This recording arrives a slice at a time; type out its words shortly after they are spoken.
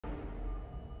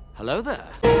Hello there.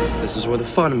 This is where the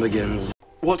fun begins.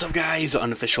 What's up guys,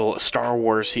 Unofficial Star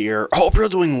Wars here. Hope you're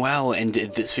doing well, and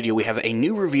in this video we have a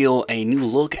new reveal, a new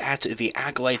look at the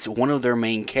Acolytes, one of their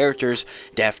main characters,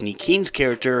 Dafne Keen's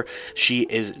character. She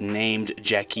is named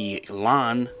Jackie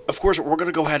Lan. Of course, we're going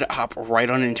to go ahead and hop right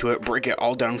on into it, break it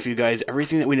all down for you guys,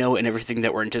 everything that we know and everything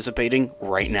that we're anticipating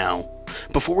right now.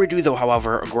 Before we do though,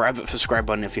 however, grab that subscribe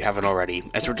button if you haven't already,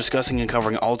 as we're discussing and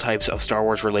covering all types of Star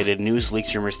Wars related news,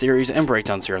 leaks, rumors, theories, and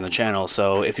breakdowns here on the channel,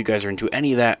 so if you guys are into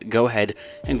any of that, go ahead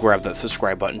and grab that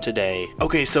subscribe button today.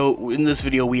 Okay, so in this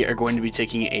video we are going to be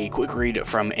taking a quick read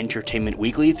from Entertainment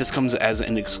Weekly. This comes as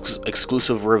an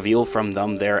exclusive reveal from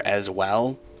them there as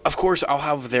well. Of course, I'll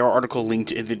have their article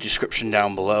linked in the description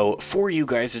down below for you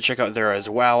guys to check out there as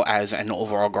well as an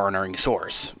overall garnering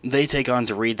source. They take on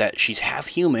to read that she's half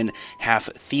human, half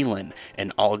Thelan,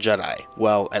 and all Jedi.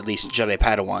 Well, at least Jedi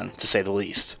Padawan, to say the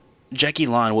least. Jackie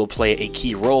Lan will play a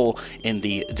key role in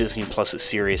the Disney Plus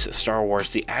series Star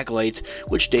Wars The Acolyte,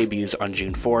 which debuts on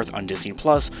June 4th on Disney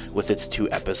Plus with its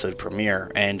 2-episode premiere,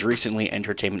 and recently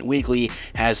Entertainment Weekly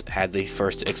has had the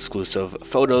first exclusive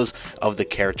photos of the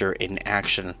character in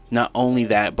action. Not only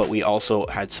that, but we also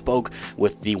had spoke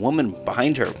with the woman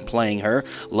behind her, playing her,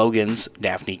 Logan's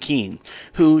Dafne Keen,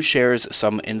 who shares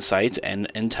some insight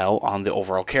and intel on the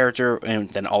overall character, and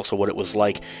then also what it was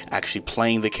like actually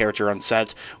playing the character on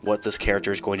set, what this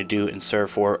character is going to do and serve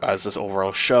for as this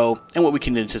overall show, and what we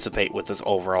can anticipate with this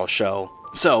overall show.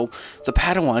 So, the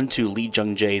Padawan to Lee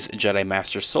Jung-jae's Jedi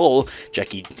Master Soul,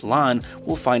 Jackie Lan,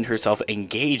 will find herself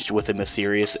engaged with a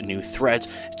mysterious new threat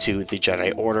to the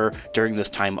Jedi Order during this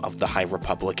time of the High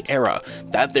Republic era.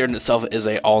 That there in itself is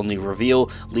a all-new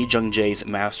reveal. Lee Jung-jae's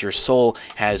Master Soul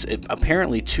has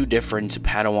apparently two different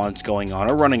Padawans going on,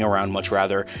 or running around much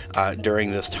rather,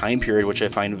 during this time period, which I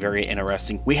find very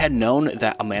interesting. We had known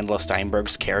that Amandla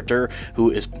Steinberg's character,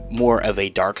 who is more of a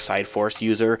dark side force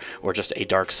user, or just a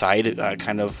dark side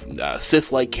kind of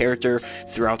Sith-like character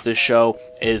throughout this show,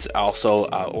 is also,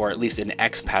 or at least an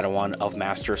ex-Padawan of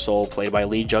Master Soul played by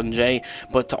Lee Jung-jae,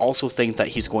 but to also think that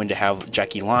he's going to have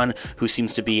Jackie Lan, who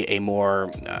seems to be a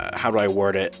more, how do I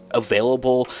word it,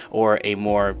 available, or a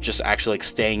more just actually like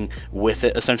staying with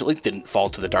it, essentially, didn't fall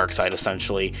to the dark side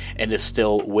essentially, and is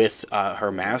still with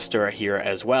her master here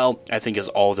as well, I think is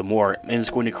all the more, and is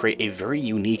going to create a very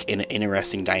unique and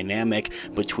interesting dynamic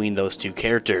between those two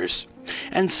characters.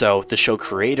 And so, the show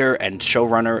creator and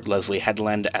showrunner, Leslie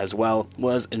Headland as well,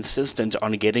 was insistent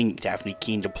on getting Dafne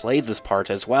Keen to play this part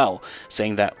as well,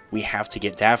 saying that we have to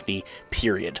get Dafne,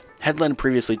 period. Headland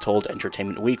previously told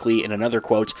Entertainment Weekly in another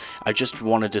quote, "I just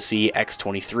wanted to see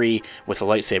X-23 with a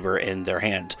lightsaber in their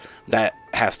hand. That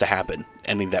has to happen."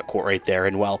 Ending that quote right there,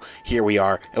 and well, here we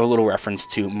are, a little reference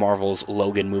to Marvel's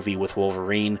Logan movie with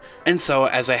Wolverine. And so,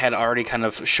 as I had already kind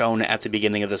of shown at the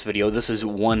beginning of this video, this is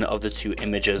one of the two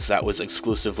images that was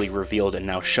exclusively revealed and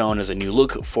now shown as a new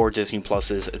look for Disney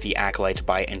Plus's The Acolyte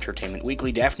by Entertainment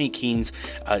Weekly. Dafne Keen's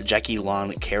Jackie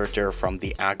Lan character from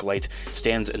The Acolyte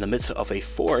stands in the midst of a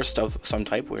forest of some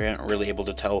type. We aren't really able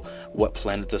to tell what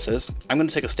planet this is. I'm going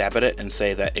to take a stab at it and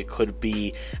say that it could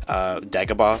be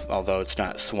Dagobah, although it's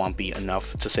not swampy enough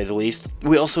to say the least.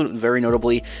 We also, very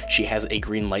notably, she has a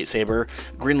green lightsaber.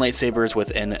 Green lightsabers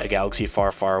within a galaxy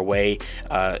far, far away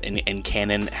in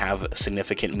canon have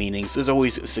significant meanings. There's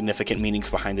always significant meanings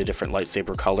behind the different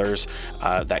lightsaber colors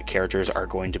that characters are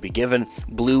going to be given.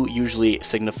 Blue usually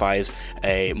signifies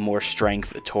a more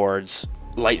strength towards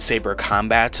lightsaber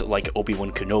combat, like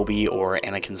Obi-Wan Kenobi or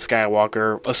Anakin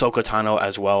Skywalker. Ahsoka Tano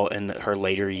as well in her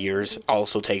later years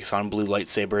also takes on blue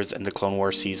lightsabers in the Clone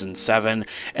Wars Season 7,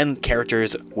 and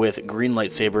characters with green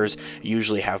lightsabers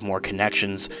usually have more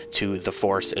connections to the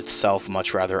Force itself,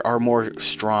 much rather, are more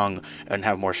strong and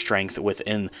have more strength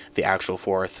within the actual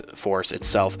Force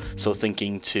itself. So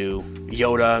thinking to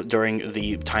Yoda during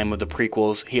the time of the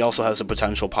prequels, he also has a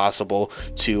potential possible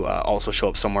to also show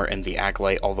up somewhere in The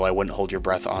Acolyte, although I wouldn't hold your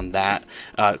breath on that.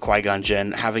 Qui-Gon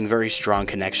Jinn having very strong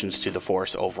connections to the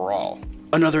Force overall.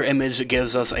 Another image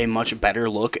gives us a much better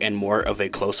look and more of a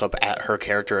close-up at her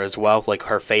character as well, like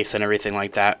her face and everything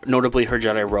like that. Notably, her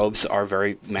Jedi robes are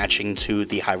very matching to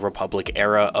the High Republic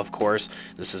era, of course.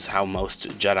 This is how most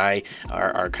Jedi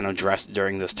are kind of dressed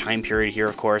during this time period here,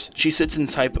 of course. She sits in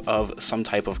some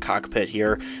type of cockpit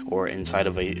here, or inside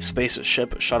of a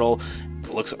spaceship shuttle,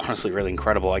 looks honestly really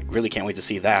incredible. I really can't wait to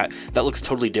see that. That looks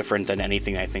totally different than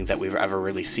anything I think that we've ever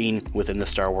really seen within the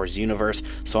Star Wars universe,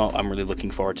 so I'm really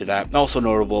looking forward to that. Also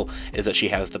notable is that she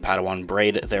has the Padawan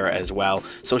braid there as well,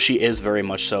 so she is very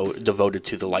much so devoted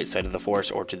to the light side of the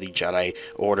Force, or to the Jedi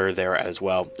Order there as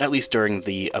well, at least during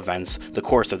the events, the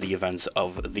course of the events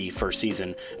of the first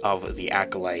season of the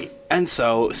Acolyte. And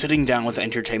so, sitting down with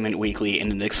Entertainment Weekly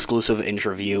in an exclusive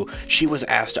interview, she was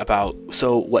asked about,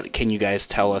 so what can you guys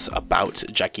tell us about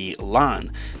Jackie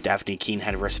Lan? Dafne Keen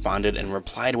had responded and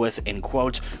replied with, in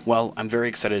quote, well, I'm very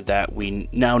excited that we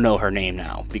now know her name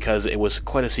now, because it was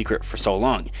quite a secret for so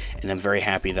long, and I'm very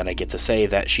happy that I get to say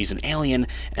that she's an alien,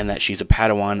 and that she's a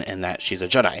Padawan, and that she's a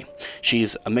Jedi.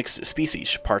 She's a mixed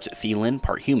species, part Thelan,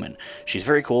 part human. She's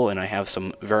very cool, and I have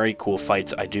some very cool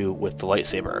fights I do with the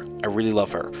lightsaber. I really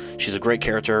love her. She's a great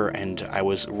character, and I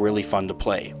was really fun to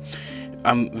play.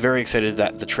 I'm very excited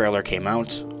that the trailer came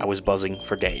out. I was buzzing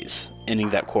for days. Ending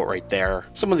that quote right there.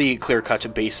 Some of the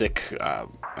clear-cut basic,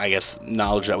 I guess,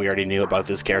 knowledge that we already knew about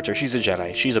this character. She's a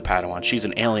Jedi, she's a Padawan, she's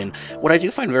an alien. What I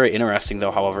do find very interesting,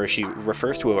 though, however, she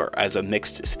refers to her as a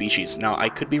mixed species. Now, I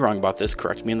could be wrong about this.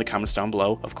 Correct me in the comments down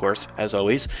below, of course, as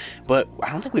always. But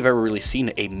I don't think we've ever really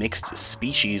seen a mixed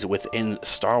species within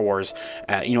Star Wars,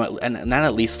 you know, and not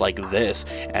at least like this,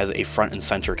 as a front and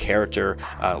center character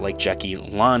like Jackie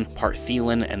Lan, part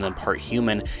Thelan and then part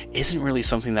human, isn't really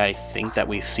something that I think that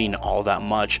we've seen all that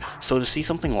much. So to see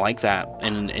something like that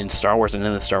in Star Wars and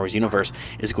in the Star Wars universe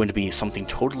is going to be something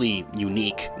totally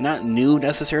unique. Not new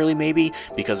necessarily, maybe,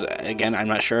 because again, I'm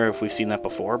not sure if we've seen that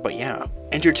before, but yeah.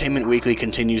 Entertainment Weekly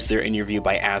continues their interview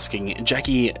by asking,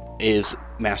 Jackie is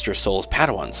Master Soul's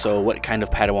Padawan, so what kind of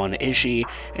Padawan is she,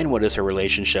 and what is her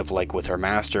relationship like with her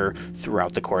master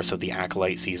throughout the course of the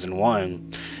Acolyte Season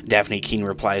 1? Dafne Keen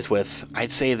replies with,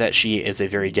 I'd say that she is a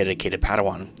very dedicated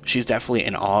Padawan. She's definitely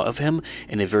in awe of him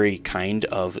in a very kind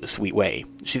of sweet way.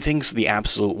 She thinks the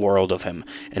absolute world of him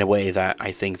in a way that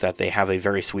I think that they have a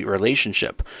very sweet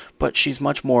relationship, but she's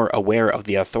much more aware of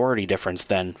the authority difference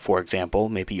than, for example,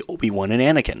 maybe Obi-Wan and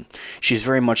Anakin. She's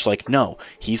very much like, no,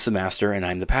 he's the master and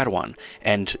I'm the Padawan,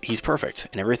 and he's perfect,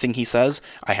 and everything he says,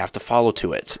 I have to follow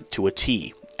to it, to a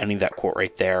T. Ending that quote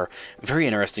right there. Very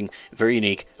interesting, very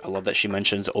unique. I love that she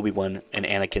mentions Obi-Wan and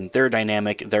Anakin, their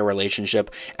dynamic, their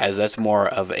relationship, as that's more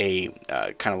of a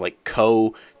kind of like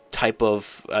type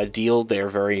of deal. They're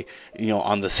very, you know,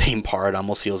 on the same par, it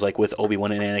almost feels like, with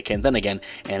Obi-Wan and Anakin. Then again,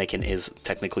 Anakin is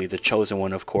technically the chosen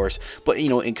one, of course, but, you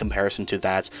know, in comparison to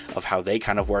that, of how they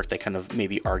kind of work, they kind of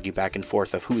maybe argue back and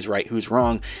forth of who's right, who's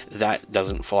wrong. That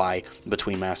doesn't fly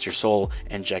between Master Soul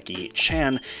and Jackie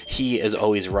Chan. He is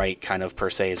always right, kind of, per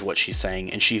se, is what she's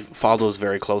saying, and she follows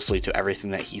very closely to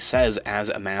everything that he says as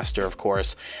a master, of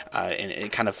course, and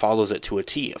it kind of follows it to a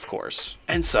T, of course.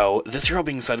 And so, this all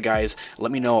being said, guys,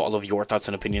 let me know all of your thoughts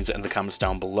and opinions in the comments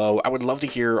down below. I would love to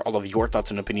hear all of your thoughts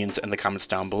and opinions in the comments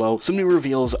down below. Some new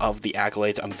reveals of the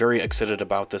Acolyte. I'm very excited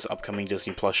about this upcoming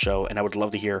Disney Plus show, and I would love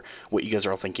to hear what you guys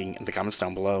are all thinking in the comments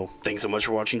down below. Thanks so much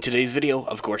for watching today's video.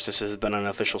 Of course, this has been an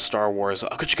official Star Wars.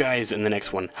 I'll catch you guys in the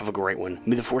next one. Have a great one.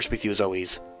 May the Force be with you as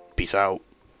always. Peace out.